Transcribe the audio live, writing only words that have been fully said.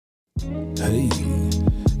Hey,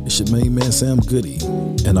 it's your main man Sam Goody,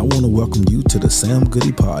 and I want to welcome you to the Sam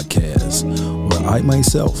Goody Podcast, where I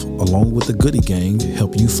myself, along with the Goody Gang,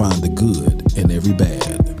 help you find the good in every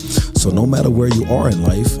bad. So no matter where you are in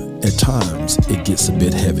life, at times it gets a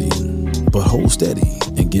bit heavy, but hold steady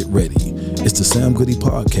and get ready. It's the Sam Goody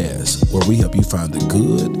Podcast, where we help you find the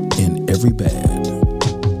good in every bad.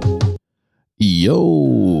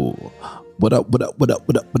 Yo, what up?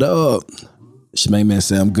 It's your main man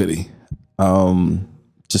Sam Goody.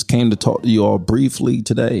 Just came to talk to you all briefly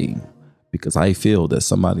today because I feel that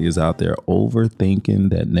somebody is out there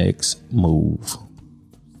overthinking that next move.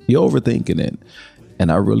 You're overthinking it. And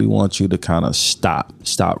I really want you to kind of stop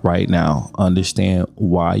right now. Understand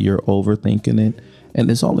why you're overthinking it. And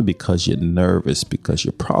it's only because you're nervous, because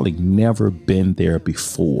you've probably never been there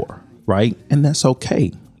before, right? And that's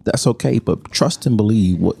okay. That's okay. But trust and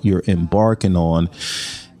believe what you're embarking on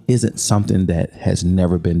isn't something that has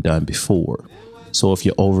never been done before. So if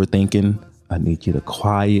you're overthinking, I need you to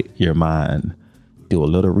quiet your mind, do a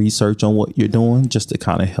little research on what you're doing just to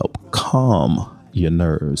kind of help calm your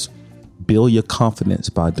nerves. Build your confidence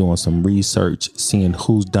by doing some research, seeing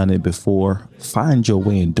who's done it before. Find your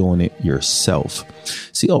way in doing it yourself.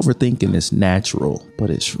 See, overthinking is natural, but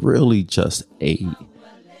it's really just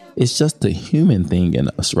it's just a human thing in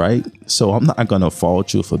us, right? So I'm not going to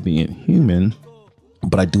fault you for being human,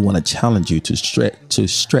 but I do want to challenge you to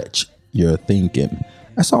stretch your thinking.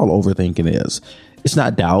 That's all overthinking is. It's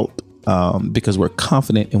not doubt, because we're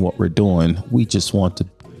confident in what we're doing. We just want to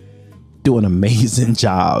do an amazing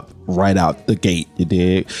job right out the gate, you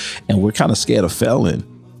dig? And we're kind of scared of failing.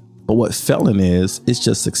 But what failing is, it's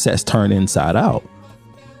just success turned inside out.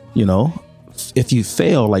 You know, if you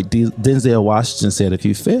fail, like Denzel Washington said, if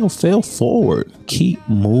you fail forward, keep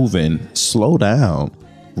moving, slow down.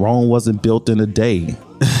 Rome wasn't built in a day,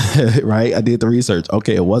 right? I did the research.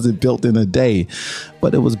 Okay, it wasn't built in a day,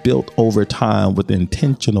 but it was built over time with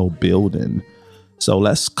intentional building. So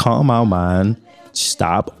let's calm our mind.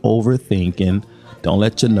 Stop overthinking. Don't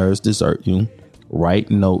let your nerves desert you. Write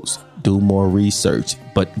notes. Do more research,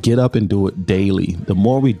 but get up and do it daily. The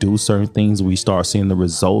more we do certain things, we start seeing the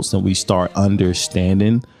results and we start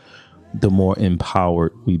understanding, the more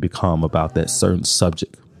empowered we become about that certain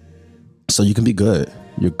subject. So you can be good.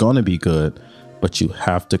 You're going to be good, but you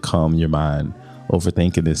have to calm your mind.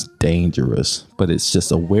 Overthinking is dangerous, but it's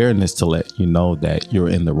just awareness to let you know that you're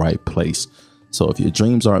in the right place. So if your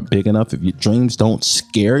dreams aren't big enough, if your dreams don't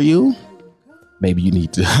scare you, maybe you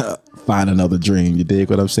need to find another dream. You dig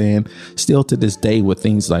what I'm saying? Still to this day, with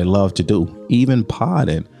things that I love to do, even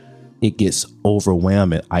podding, it gets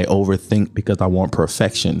overwhelming. I overthink because I want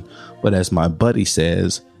perfection. But as my buddy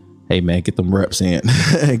says, hey man, get them reps in.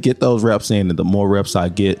 Get those reps in. And the more reps I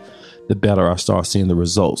get, the better I start seeing the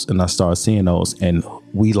results. And I start seeing those. And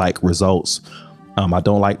we like results. I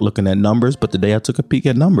don't like looking at numbers, but today I took a peek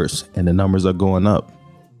at numbers and the numbers are going up.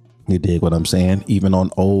 You dig what I'm saying? Even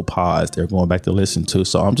on old pods, they're going back to listen to.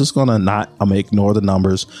 So I'm just I'm gonna ignore the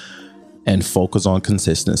numbers and focus on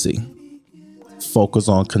consistency. Focus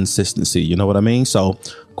on consistency. You know what I mean? So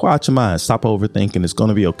quiet your mind. Stop overthinking. It's going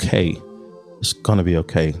to be okay. It's going to be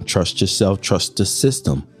okay. Trust yourself. Trust the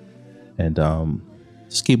system. And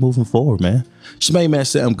just keep moving forward, man. It's your main man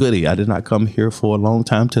Sam Goody. I did not come here for a long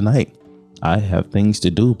time tonight. I have things to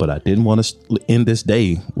do, but I didn't want to end this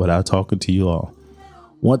day without talking to you all.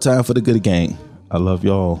 One time for the Goody Gang. I love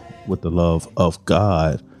y'all with the love of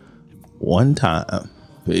God. One time.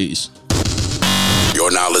 Peace.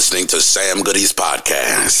 You're now listening to Sam Goody's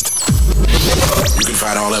podcast. You can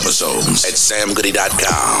find all episodes at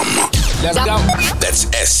samgoody.com. Let's go. That's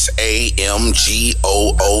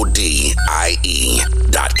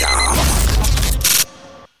SAMGOODIE.com.